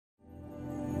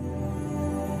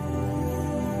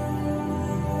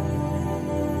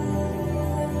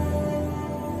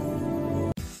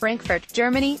Frankfurt,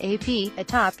 Germany, AP. A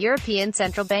top European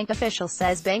central bank official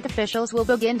says bank officials will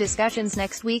begin discussions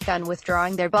next week on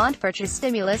withdrawing their bond purchase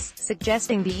stimulus,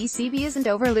 suggesting the ECB isn't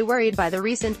overly worried by the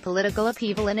recent political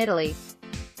upheaval in Italy.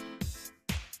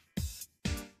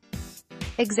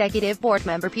 Executive Board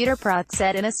member Peter Praet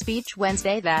said in a speech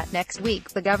Wednesday that, next week,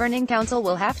 the Governing Council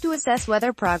will have to assess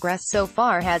whether progress so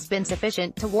far has been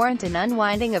sufficient to warrant an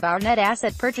unwinding of our net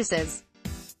asset purchases.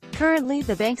 Currently,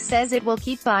 the bank says it will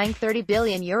keep buying €30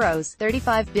 billion,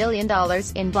 $35 billion,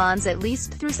 in bonds at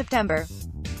least through September.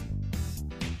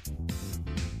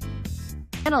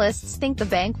 Analysts think the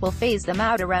bank will phase them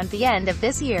out around the end of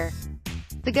this year.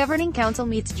 The Governing Council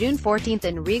meets June 14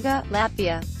 in Riga,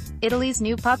 Latvia. Italy's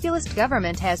new populist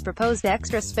government has proposed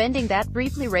extra spending that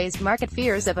briefly raised market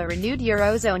fears of a renewed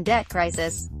Eurozone debt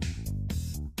crisis.